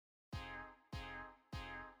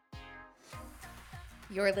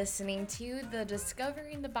You're listening to the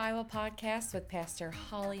Discovering the Bible podcast with Pastor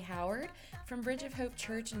Holly Howard from Bridge of Hope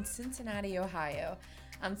Church in Cincinnati, Ohio.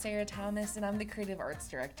 I'm Sarah Thomas, and I'm the Creative Arts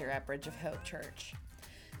Director at Bridge of Hope Church.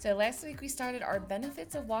 So last week we started our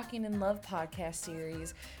Benefits of Walking in Love podcast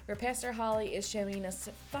series, where Pastor Holly is showing us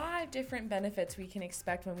 5 different benefits we can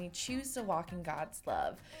expect when we choose to walk in God's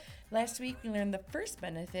love. Last week we learned the first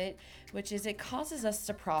benefit, which is it causes us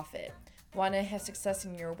to profit. Want to have success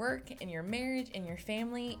in your work, in your marriage, in your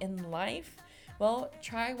family, in life? Well,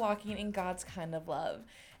 try walking in God's kind of love.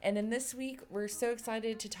 And in this week, we're so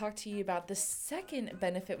excited to talk to you about the second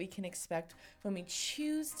benefit we can expect when we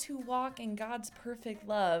choose to walk in God's perfect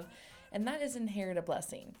love, and that is inherit a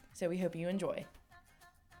blessing. So we hope you enjoy.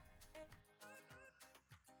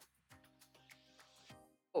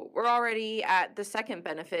 We're already at the second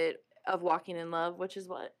benefit of walking in love, which is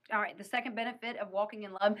what? All right, the second benefit of walking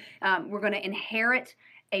in love, we're going to inherit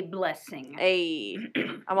a blessing.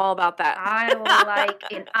 I'm all about that.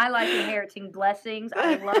 I like inheriting blessings.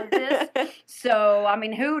 I love this. So, I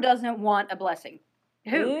mean, who doesn't want a blessing?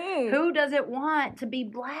 Who doesn't want to be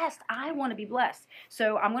blessed? I want to be blessed.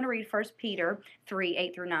 So I'm going to read 1 Peter 3,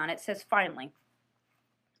 8 through 9. It says, finally,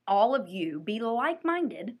 all of you be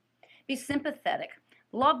like-minded, be sympathetic,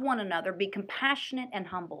 love one another, be compassionate and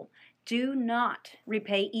humble. Do not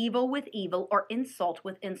repay evil with evil or insult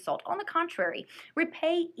with insult. On the contrary,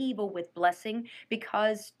 repay evil with blessing,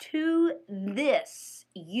 because to this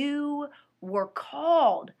you were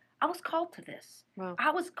called. I was called to this. Wow. I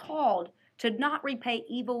was called to not repay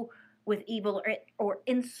evil with evil or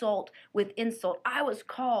insult with insult. I was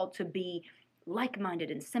called to be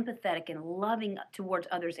like-minded and sympathetic and loving towards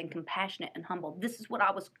others and compassionate and humble. This is what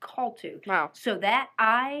I was called to. Wow. So that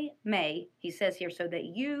I may, he says here, so that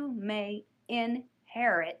you may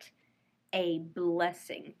inherit a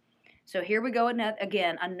blessing. So here we go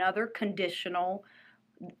again, another conditional.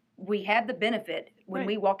 We have the benefit when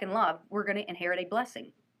we walk in love, we're going to inherit a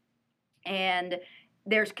blessing. And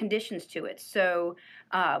there's conditions to it. So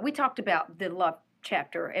we talked about the love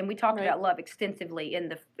chapter, and we talked about love extensively in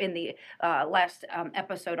the last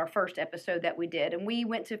episode, our first episode that we did, and we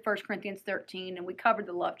went to 1 Corinthians 13 and we covered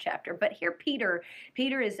the love chapter. But here Peter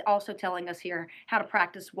is also telling us here how to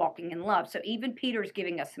practice walking in love. So even Peter's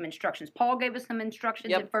giving us some instructions. Paul gave us some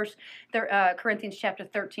instructions in 1 Corinthians chapter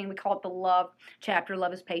 13. We call it the love chapter.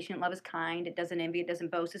 Love is patient, love is kind, it doesn't envy, it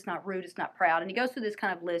doesn't boast, it's not rude, it's not proud. And he goes through this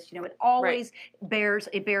kind of list. It always bears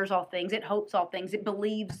all things, it hopes all things, it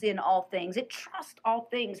believes in all things, it trusts all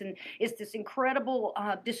things, and it's this incredible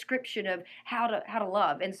description of how to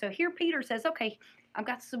love. And so here Peter says, okay, I've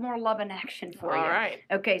got some more love in action for you. All right.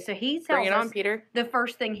 Okay, so he tells Bring it us, on, Peter. The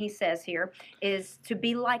first thing he says here is to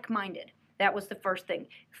be like-minded. That was the first thing.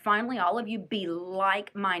 Finally, all of you be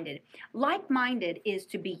like-minded. Like-minded is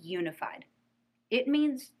to be unified. It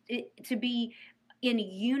means to be in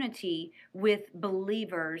unity with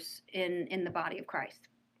believers in the body of Christ.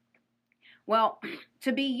 Well,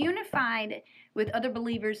 to be unified with other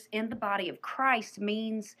believers in the body of Christ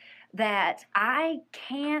means that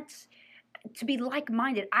to be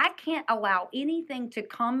like-minded, I can't allow anything to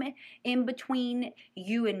come in between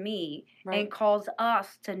you and me and cause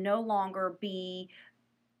us to no longer be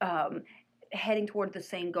heading toward the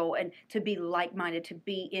same goal, and to be like-minded, to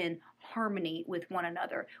be in harmony with one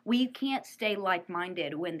another. We can't stay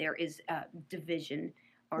like-minded when there is division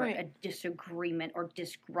or a disagreement or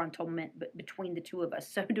disgruntlement between the two of us.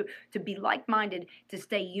 So to be like-minded, to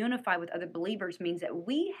stay unified with other believers, means that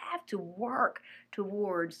we have to work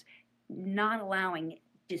towards not allowing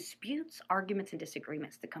disputes, arguments, and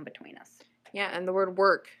disagreements to come between us. Yeah, and the word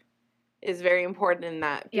work is very important in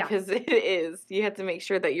that, because it is. You have to make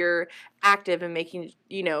sure that you're active and making,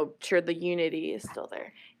 sure the unity is still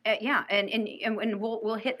there. And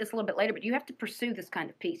we'll hit this a little bit later, but you have to pursue this kind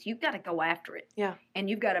of peace. You've got to go after it. Yeah. And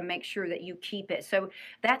you've got to make sure that you keep it. So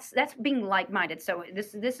that's being like-minded. So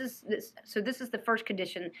this is the first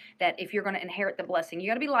condition, that if you're going to inherit the blessing, you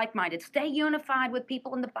got to be like-minded. Stay unified with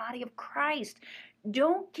people in the body of Christ.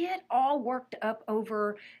 Don't get all worked up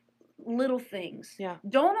over little things. Yeah.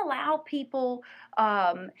 Don't allow people,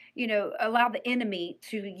 allow the enemy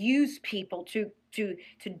to use people to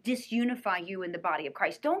disunify you in the body of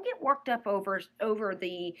Christ. Don't get worked up over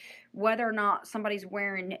the whether or not somebody's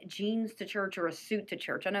wearing jeans to church or a suit to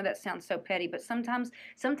church. I know that sounds so petty, but sometimes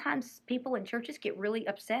people in churches get really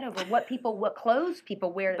upset over what clothes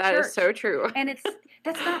people wear to church. That is so true. And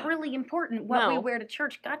That's not really important what we No. wear to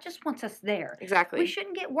church. God just wants us there. We Exactly.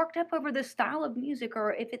 shouldn't get worked up over the style of music,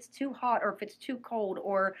 or if it's too hot, or if it's too cold,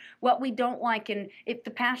 or what we don't like, and if the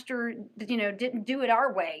pastor, didn't do it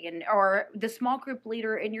our way, and or the small group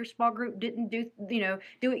leader in your small group didn't do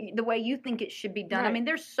it the way you think it should be done. I Right. mean,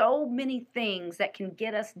 there's so many things that can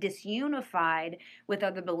get us disunified with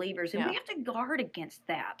other believers, and we Yeah. have to guard against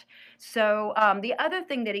that. So the other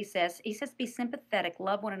thing that he says, be sympathetic,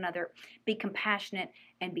 love one another, be compassionate,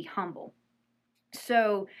 and be humble.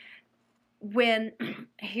 So when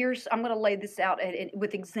I'm going to lay this out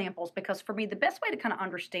with examples, because for me the best way to kind of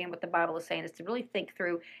understand what the Bible is saying is to really think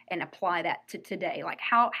through and apply that to today. Like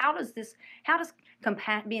how does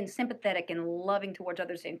being sympathetic and loving towards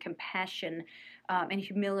others, and compassion and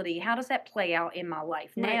humility, how does that play out in my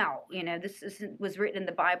life Right. now? Was written in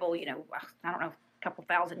the Bible, I don't know, a couple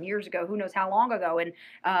thousand years ago, who knows how long ago,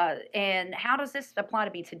 and how does this apply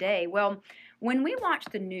to me today? Well, when we watch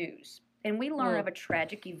the news and we learn of a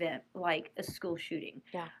tragic event like a school shooting,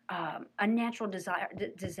 Yeah. a natural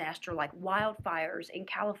disaster like wildfires in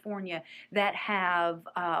California that have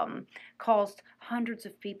caused hundreds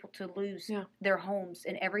of people to lose Yeah. their homes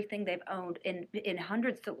and everything they've owned, and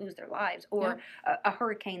hundreds to lose their lives, or a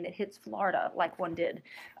hurricane that hits Florida like one did,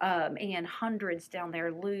 and hundreds down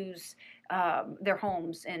there lose their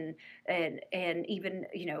homes, and even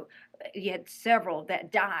you had several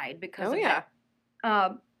that died because Oh of yeah.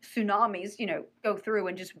 that. Tsunamis, go through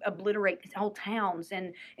and just obliterate whole towns,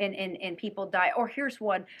 and people die. Or here's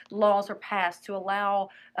one: laws are passed to allow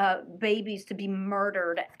babies to be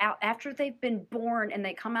murdered after they've been born and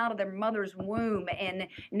they come out of their mother's womb, and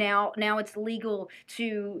now it's legal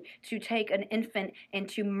to take an infant and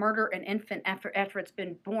to murder an infant after it's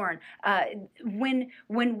been born. When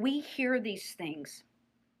we hear these things,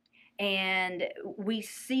 and we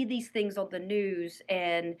see these things on the news,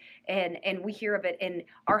 and we hear of it, and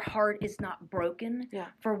our heart is not broken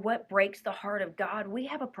for what breaks the heart of God, we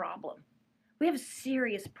have a problem. We have a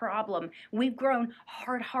serious problem. We've grown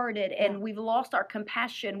hard-hearted, and we've lost our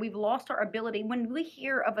compassion. We've lost our ability. When we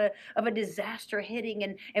hear of a disaster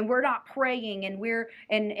hitting, and we're not praying, and we're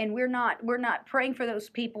not praying for those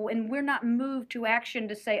people, and we're not moved to action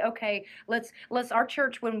to say, okay, let's our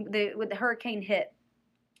church, when the hurricane hit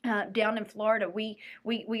down in Florida, we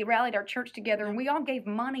rallied our church together, and we all gave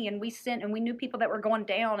money, and we knew people that were going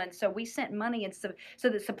down, and so we sent money, and so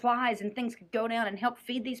that supplies and things could go down and help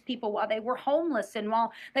feed these people while they were homeless and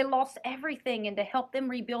while they lost everything, and to help them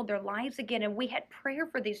rebuild their lives again. And we had prayer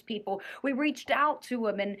for these people. We reached out to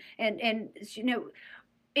them, and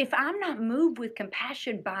if I'm not moved with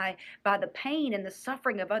compassion by the pain and the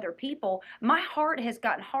suffering of other people, my heart has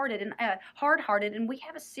gotten hard-hearted, and we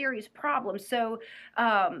have a serious problem. So,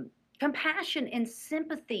 compassion and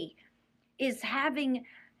sympathy is having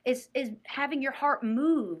your heart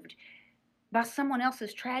moved by someone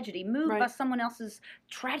else's tragedy, moved by someone else's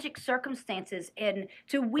tragic circumstances, and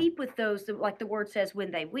to weep with those that, like the word says,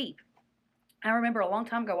 when they weep. I remember a long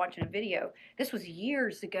time ago watching a video. This was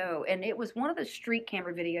years ago, and it was one of the street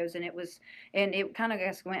camera videos, and it kind of, I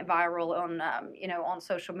guess, went viral on on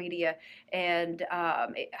social media. And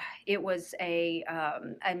it was a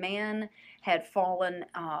man had fallen,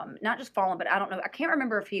 not just fallen, but I don't know, I can't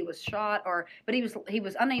remember if he was shot, but he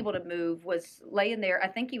was unable to move, was laying there. I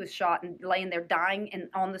think he was shot and laying there dying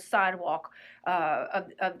on the sidewalk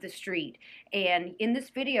of the street. And in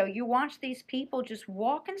this video, you watch these people just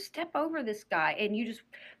walk and step over this guy, and you just,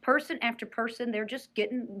 person after person, they're just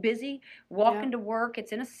getting busy walking to work.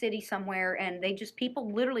 It's in a city somewhere, and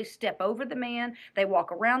people literally step over the man. They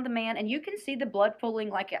walk around the man, and you can see the blood pooling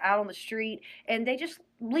like out on the street, and they just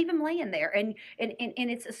leave him laying there. And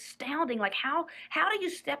it's astounding. Like, how do you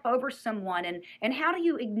step over someone, and how do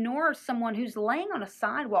you ignore someone who's laying on a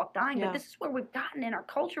sidewalk dying? But this is where we've gotten in our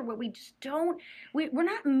culture, where we just we're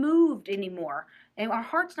not moved anymore, and our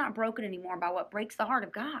heart's not broken anymore by what breaks the heart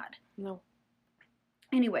of God. No.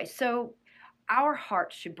 Anyway, so our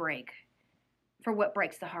hearts should break for what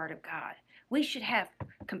breaks the heart of God. We should have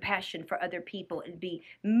compassion for other people and be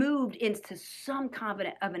moved into some kind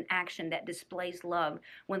of an action that displays love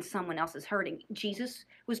when someone else is hurting. Jesus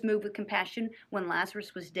was moved with compassion when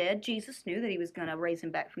Lazarus was dead. Jesus knew that he was going to raise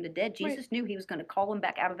him back from the dead. Jesus knew he was going to call him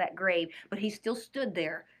back out of that grave, but he still stood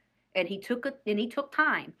there, and he took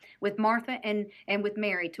time with Martha and with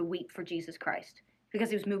Mary to weep for Jesus Christ. because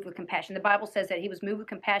he was moved with compassion. The Bible says that he was moved with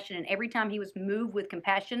compassion, and every time he was moved with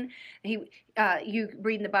compassion, you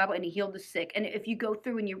read in the Bible, and he healed the sick. And if you go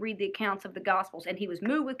through and you read the accounts of the Gospels, and he was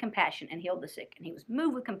moved with compassion and healed the sick, and he was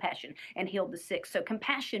moved with compassion and healed the sick. So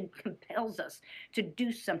compassion compels us to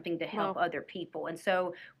do something to help other people, and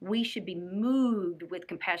so we should be moved with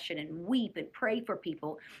compassion and weep and pray for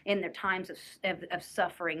people in their times of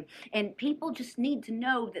suffering. And people just need to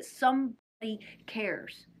know that somebody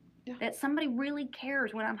cares. Yeah. That somebody really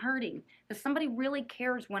cares when I'm hurting, that somebody really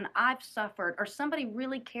cares when I've suffered, or somebody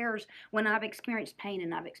really cares when I've experienced pain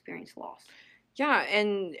and I've experienced loss. Yeah,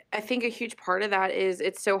 and I think a huge part of that is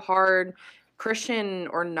it's so hard, Christian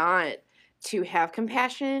or not, to have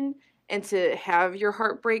compassion and to have your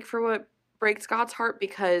heart break for what breaks God's heart,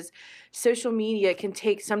 because social media can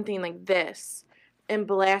take something like this and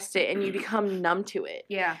blast it and you become numb to it.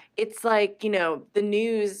 Yeah. It's like, the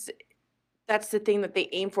news, that's the thing that they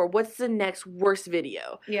aim for. What's the next worst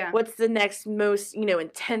video? Yeah. What's the next most,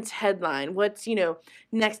 intense headline? What's,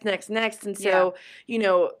 next. And so,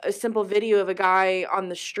 a simple video of a guy on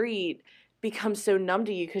the street becomes so numb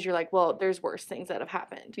to you because you're like, well, there's worse things that have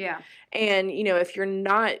happened. Yeah. And, if you're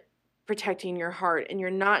not protecting your heart and you're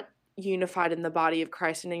not unified in the body of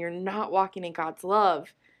Christ and you're not walking in God's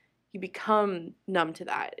love, you become numb to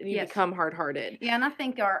that, and you become hard-hearted. Yeah, and I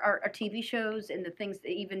think our TV shows and the things that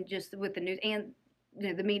even just with the news and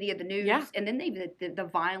the media, the news, and then even the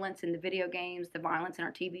violence in the video games, the violence in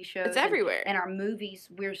our TV shows. It's everywhere. And our movies,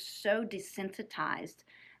 we're so desensitized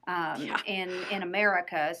in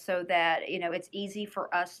America, so that, it's easy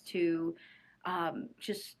for us to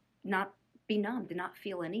just not be numb, to not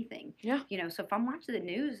feel anything. Yeah. So if I'm watching the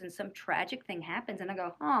news and some tragic thing happens and I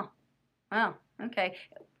go, oh, wow, okay.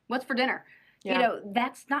 What's for dinner? Yeah.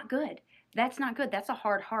 That's not good. That's not good. That's a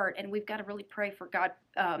hard heart. And we've got to really pray for God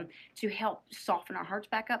to help soften our hearts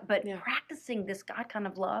back up. But practicing this God kind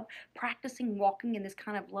of love, practicing walking in this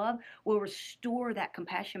kind of love will restore that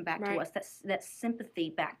compassion back to us, that sympathy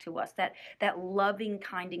back to us, that loving,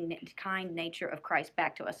 kind nature of Christ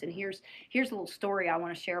back to us. And here's a little story I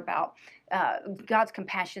want to share about God's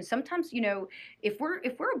compassion. Sometimes, if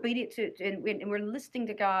we're obedient to and we're listening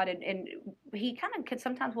to God, and He kind of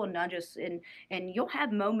sometimes will nudge us, and you'll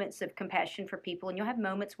have moments of compassion for people, and you'll have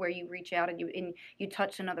moments where you reach out and you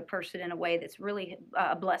touch another person in a way that's really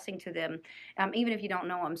a blessing to them, even if you don't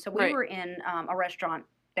know them. So we were in a restaurant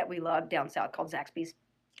that we love down south called Zaxby's.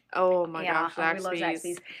 Oh my gosh, Zaxby's. We love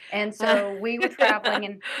Zaxby's. And so we were traveling,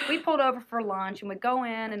 and we pulled over for lunch, and we go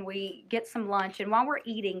in and we get some lunch. And while we're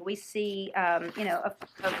eating, we see, a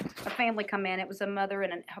family come in. It was a mother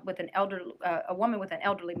and a woman with an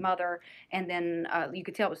elderly mother, and then you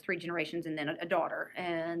could tell it was 3 generations, and then a daughter.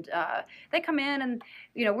 And they come in, and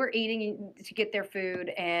we're eating to get their food,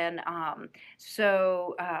 and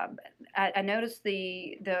so I noticed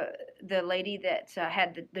the lady that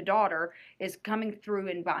had the daughter is coming through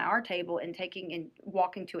and by our table and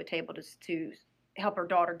walking to a table to help her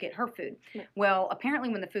daughter get her food. Yeah. Well, apparently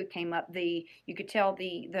when the food came up, you could tell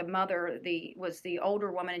the mother was the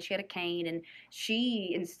older woman, and she had a cane, and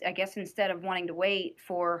she, I guess, instead of wanting to wait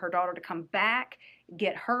for her daughter to come back,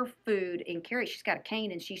 get her food and carry it, she's got a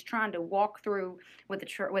cane, and she's trying to walk through with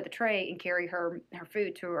a tray and carry her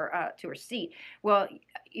food to her seat. Well,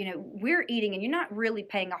 we're eating, and you're not really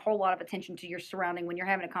paying a whole lot of attention to your surrounding when you're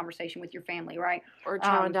having a conversation with your family, right? Or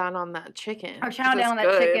chowing down on that chicken. Or chowing down on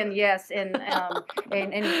that chicken, yes, and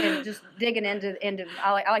just digging into.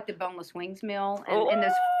 I like the boneless wings meal, and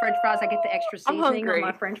those French fries. I get the extra seasoning on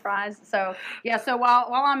my French fries. So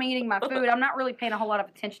while I'm eating my food, I'm not really paying a whole lot of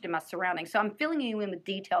attention to my surroundings. So I'm filling you in with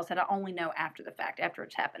details that I only know after the fact, after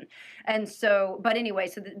it's happened. And so, but anyway,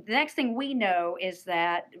 so the next thing we know is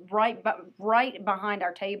that right behind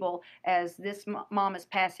our table, as this mom is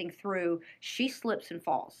passing through, she slips and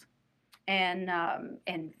falls. And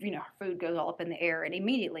her food goes all up in the air, and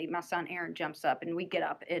immediately my son Aaron jumps up, and we get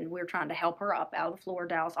up, and we're trying to help her up out of the floor.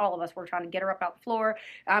 Dallas, all of us, we're trying to get her up out the floor.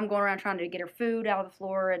 I'm going around trying to get her food out of the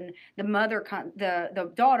floor, and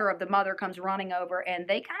the daughter of the mother comes running over, and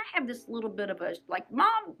they kind of have this little bit of a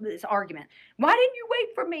this argument. Why didn't you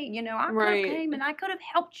wait for me? I could have came and I could have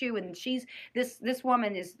helped you. And she's this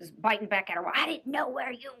woman is biting back at her. Well, I didn't know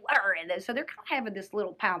where you were, and so they're kind of having this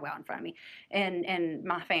little powwow in front of me and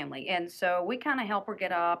my family. And so we kind of help her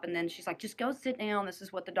get up, and then she's like, just go sit down. This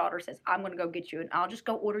is what the daughter says. I'm going to go get you, and I'll just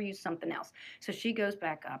go order you something else. So she goes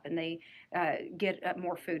back up, and they get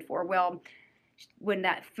more food for her. Well, when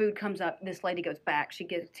that food comes up, this lady goes back. She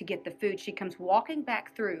gets to get the food. She comes walking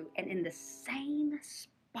back through, and in the same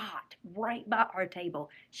spot right by our table.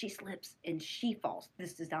 She slips and she falls.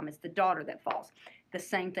 This time it's the daughter that falls. The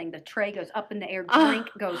same thing. The tray goes up in the air. Drink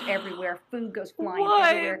goes everywhere. Food goes flying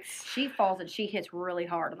everywhere. She falls and she hits really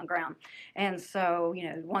hard on the ground. And so,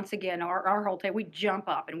 once again, our whole table, we jump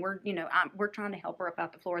up and we're trying to help her up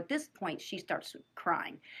out the floor. At this point, she starts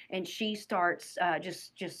crying and she starts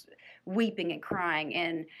just weeping and crying.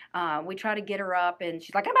 And we try to get her up and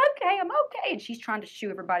she's like, I'm okay. And she's trying to shoo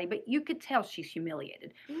everybody, but you could tell she's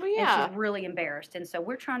humiliated. Well, yeah. And she's really embarrassed. And so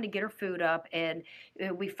we're trying to get her food up and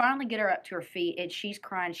we finally get her up to her feet and she's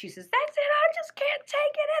crying. She says, that's it. I just can't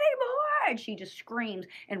take it anymore. And she just screams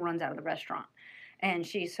and runs out of the restaurant. And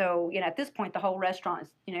at this point, the whole restaurant is,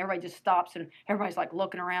 everybody just stops and everybody's like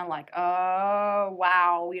looking around like, oh,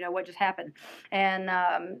 wow, what just happened? And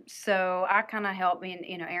so I kind of helped me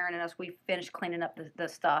and, Aaron and us, we finished cleaning up the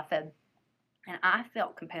stuff. And I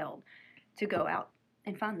felt compelled to go out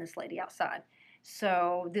and find this lady outside.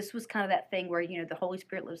 So this was kind of that thing where, the Holy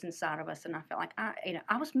Spirit lives inside of us. And I felt like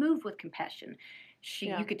I was moved with compassion.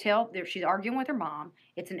 You could tell she's arguing with her mom.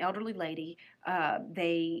 It's an elderly lady.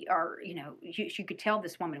 They are, you could tell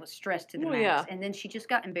this woman was stressed to the max. Yeah. And then she just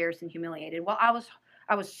got embarrassed and humiliated. Well, I was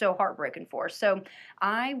so heartbroken for her. So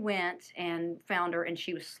I went and found her, and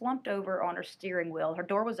she was slumped over on her steering wheel. Her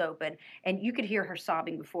door was open, and you could hear her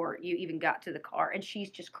sobbing before you even got to the car. And she's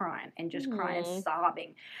just crying and just crying,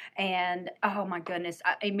 sobbing. And oh my goodness,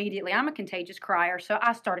 immediately, I'm a contagious crier, so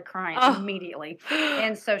I started crying immediately.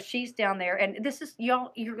 And so she's down there, and this is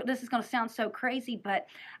this is going to sound so crazy, but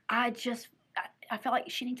I felt like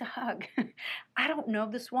she needs a hug. I don't know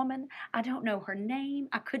this woman. I don't know her name.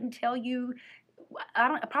 I couldn't tell you.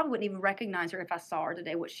 I probably wouldn't even recognize her if I saw her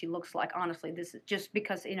today, what she looks like. Honestly, this is just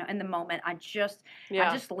because, in the moment, I just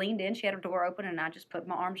leaned in. She had her door open, and I just put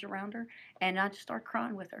my arms around her, and I just started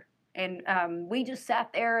crying with her. And we just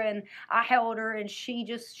sat there, and I held her, and she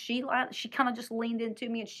kind of just leaned into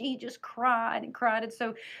me, and she just cried and cried. And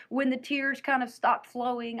so when the tears kind of stopped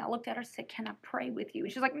flowing, I looked at her and said, "Can I pray with you?"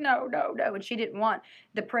 And she's like, "No, no, no." And she didn't want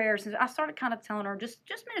the prayers. And I started kind of telling her, just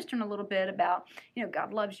ministering a little bit about,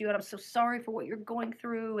 God loves you, and I'm so sorry for what you're going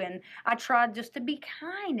through. And I tried just to be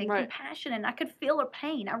kind and compassionate, and I could feel her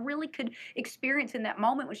pain. I really could experience in that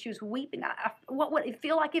moment when she was weeping. What would it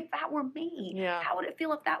feel like if that were me? Yeah. How would it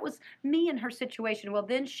feel if that was me in her situation? Well,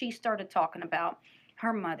 then she started talking about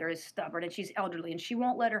her mother is stubborn and she's elderly and she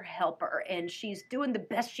won't let her help her and she's doing the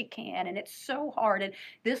best she can and it's so hard. And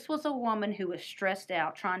this was a woman who was stressed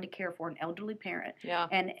out trying to care for an elderly parent. Yeah.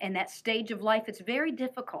 And that stage of life, it's very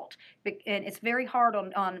difficult and it's very hard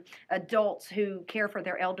on adults who care for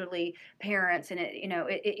their elderly parents. And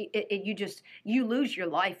you lose your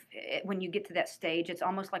life when you get to that stage. It's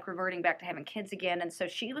almost like reverting back to having kids again. And so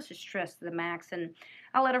she was just stressed to the max. And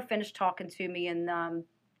I let her finish talking to me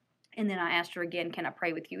and then I asked her again, "Can I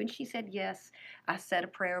pray with you?" And she said yes. I said a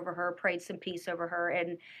prayer over her, prayed some peace over her,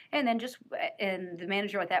 and then and the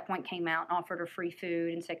manager at that point came out and offered her free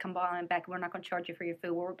food and said, "Come on back. We're not going to charge you for your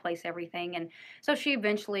food. We'll replace everything." And so she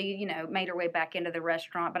eventually, made her way back into the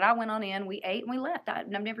restaurant. But I went on in, we ate, and we left. I've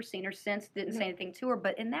never seen her since. Didn't say anything to her.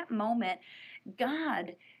 But in that moment,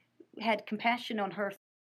 God had compassion on her.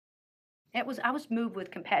 I was moved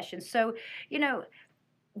with compassion. So,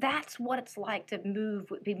 that's what it's like to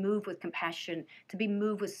be moved with compassion, to be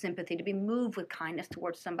moved with sympathy, to be moved with kindness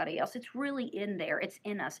towards somebody else. It's really in there. It's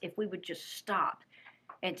in us if we would just stop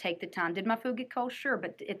and take the time. Did my food get cold? Sure.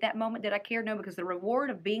 But at that moment, did I care? No, because the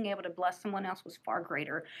reward of being able to bless someone else was far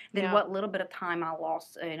greater than what little bit of time I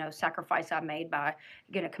lost, sacrifice I made by,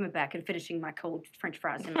 coming back and finishing my cold French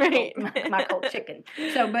fries and my cold chicken.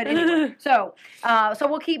 But anyway, so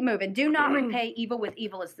we'll keep moving. Do not repay evil with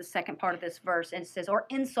evil is the second part of this verse. And it says, or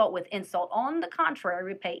insult with insult. On the contrary,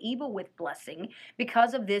 repay evil with blessing.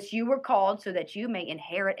 Because of this, you were called so that you may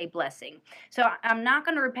inherit a blessing. So I'm not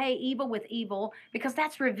going to repay evil with evil because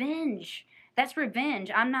that's revenge. That's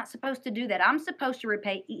revenge. I'm not supposed to do that. I'm supposed to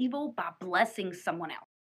repay evil by blessing someone else.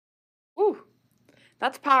 Ooh,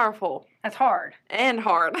 that's powerful. That's hard. And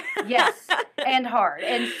hard. Yes, and hard.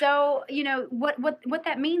 And so, what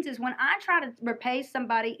that means is when I try to repay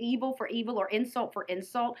somebody evil for evil or insult for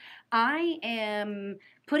insult, I am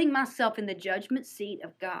putting myself in the judgment seat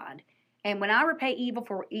of God. And when I repay evil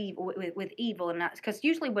for evil with evil, and because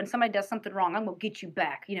usually when somebody does something wrong, I'm gonna get you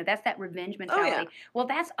back. That's that revenge mentality. Oh, yeah. Well,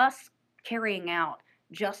 that's us carrying out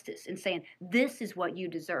justice and saying this is what you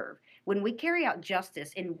deserve. When we carry out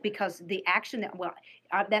justice, and because the action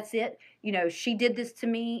that's it, she did this to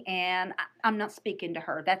me, and I'm not speaking to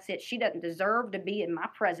her. That's it. She doesn't deserve to be in my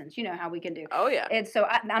presence. You know how we can do. Oh, yeah. And so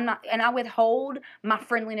I'm not, and I withhold my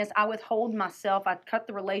friendliness. I withhold myself. I cut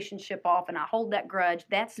the relationship off, and I hold that grudge.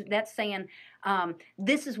 That's saying,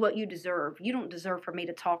 this is what you deserve. You don't deserve for me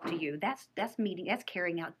to talk to you. That's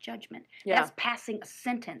carrying out judgment. Yeah. That's passing a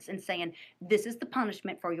sentence and saying, this is the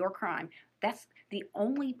punishment for your crime. That's the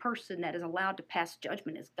only person that is allowed to pass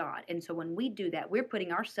judgment is God. And so when we do that, we're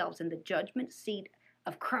putting ourselves in the judgment seat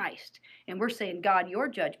of Christ. And we're saying, God, your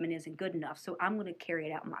judgment isn't good enough, so I'm going to carry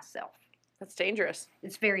it out myself. That's dangerous.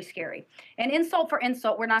 It's very scary. And insult for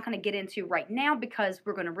insult, we're not going to get into right now because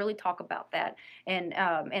we're going to really talk about that in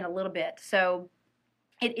a little bit. So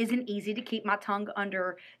it isn't easy to keep my tongue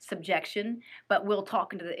under subjection, but we'll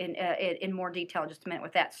talk in more detail in just a minute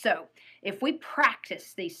with that. So if we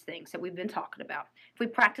practice these things that we've been talking about, if we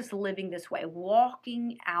practice living this way,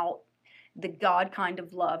 walking out the God kind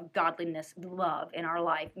of love, godliness, love in our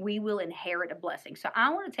life, we will inherit a blessing. So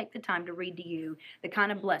I want to take the time to read to you the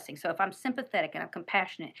kind of blessing. So if I'm sympathetic and I'm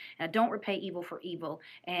compassionate and I don't repay evil for evil,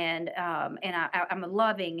 and I'm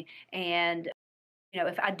loving, and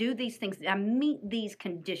if I do these things, I meet these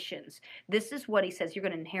conditions, this is what he says, you're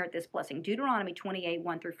going to inherit this blessing. Deuteronomy 28,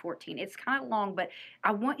 1 through 14. It's kind of long, but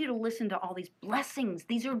I want you to listen to all these blessings.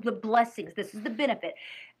 These are the blessings. This is the benefit.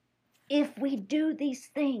 If we do these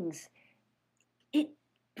things, it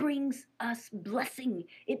brings us blessing.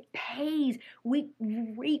 It pays. We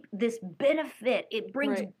reap this benefit. It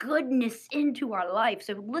brings goodness into our life.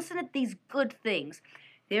 So listen to these good things.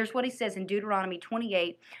 There's what he says in Deuteronomy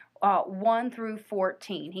 28, 1 through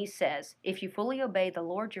 14. He says, if you fully obey the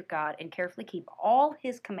Lord your God and carefully keep all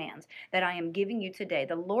his commands that I am giving you today,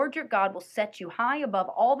 the Lord your God will set you high above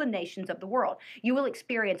all the nations of the world. You will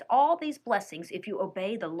experience all these blessings if you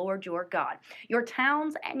obey the Lord your God. Your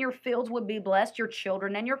towns and your fields will be blessed. Your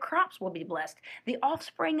children and your crops will be blessed. The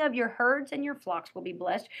offspring of your herds and your flocks will be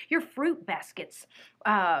blessed. Your fruit baskets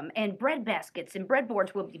and bread baskets and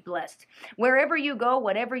breadboards will be blessed. Wherever you go,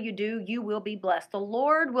 whatever you do, you will be blessed. The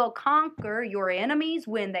Lord will conquer your enemies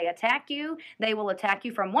when they attack you. They will attack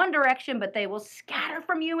you from one direction, but they will scatter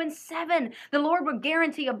from you in seven. The Lord will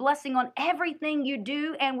guarantee a blessing on everything you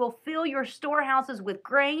do and will fill your storehouses with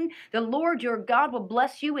grain. The Lord your God will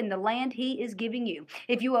bless you in the land he is giving you.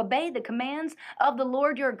 If you obey the commands of the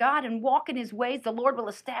Lord your God and walk in his ways, the Lord will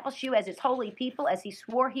establish you as his holy people, as he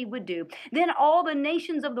swore he would do. Then all the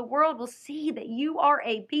nations of the world will see that you are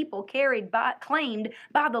a people claimed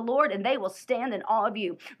by the Lord, and they will stand in awe of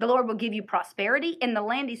you. The Lord will give you prosperity in the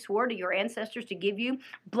land he swore to your ancestors to give you,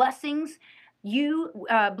 blessing you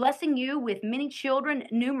with many children,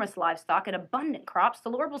 numerous livestock, and abundant crops. The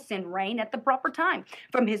Lord will send rain at the proper time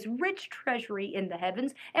from his rich treasury in the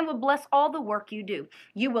heavens and will bless all the work you do.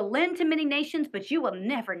 You will lend to many nations, but you will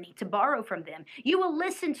never need to borrow from them. You will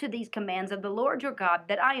listen to these commands of the Lord your God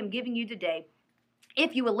that I am giving you today.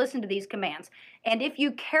 If you will listen to these commands, and if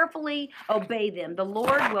you carefully obey them, the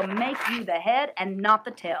Lord will make you the head and not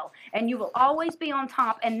the tail, and you will always be on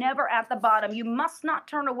top and never at the bottom. You must not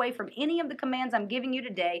turn away from any of the commands I'm giving you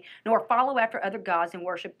today, nor follow after other gods and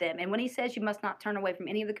worship them. And when he says you must not turn away from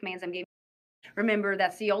any of the commands I'm giving you, remember,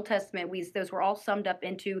 that's the Old Testament. Those were all summed up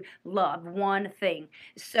into love, one thing.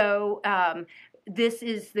 So this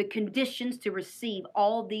is the conditions to receive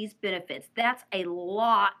all these benefits. That's a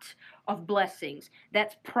lot of blessings.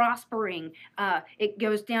 That's prospering. It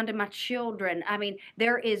goes down to my children. I mean,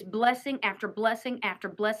 there is blessing after blessing after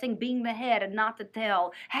blessing, being the head and not the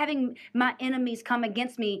tail, having my enemies come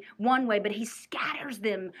against me one way, but he scatters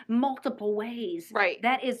them multiple ways. Right.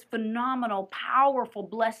 That is phenomenal, powerful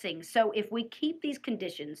blessing. So if we keep these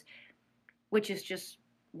conditions, which is just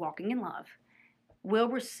walking in love, we'll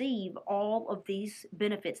receive all of these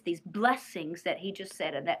benefits, these blessings that he just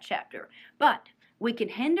said in that chapter. But we can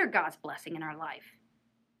hinder God's blessing in our life.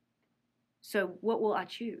 So what will I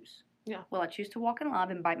choose? Yeah. Will I choose to walk in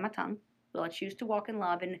love and bite my tongue? Will I choose to walk in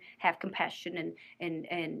love and have compassion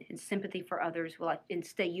and sympathy for others? Will I and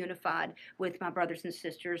stay unified with my brothers and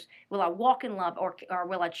sisters? Will I walk in love, or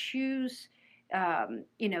will I choose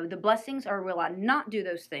the blessings, or will I not do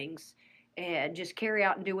those things and just carry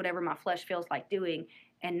out and do whatever my flesh feels like doing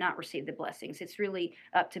and not receive the blessings? It's really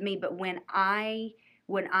up to me. But when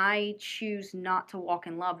I choose not to walk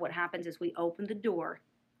in love, what happens is we open the door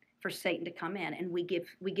for Satan to come in, and we give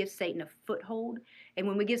Satan a foothold. And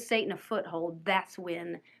when we give Satan a foothold, that's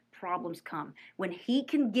when problems come. When he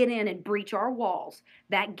can get in and breach our walls,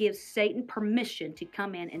 that gives Satan permission to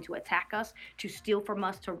come in and to attack us, to steal from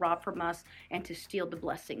us, to rob from us, and to steal the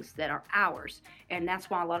blessings that are ours. And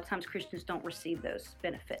that's why a lot of times Christians don't receive those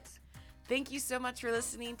benefits. Thank you so much for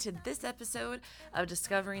listening to this episode of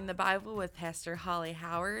Discovering the Bible with Pastor Holly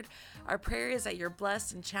Howard. Our prayer is that you're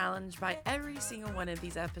blessed and challenged by every single one of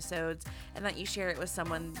these episodes and that you share it with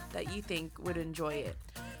someone that you think would enjoy it.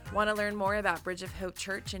 Want to learn more about Bridge of Hope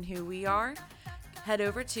Church and who we are? Head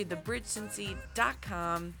over to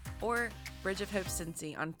thebridgecincy.com or Bridge of Hope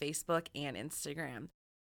Cincy on Facebook and Instagram.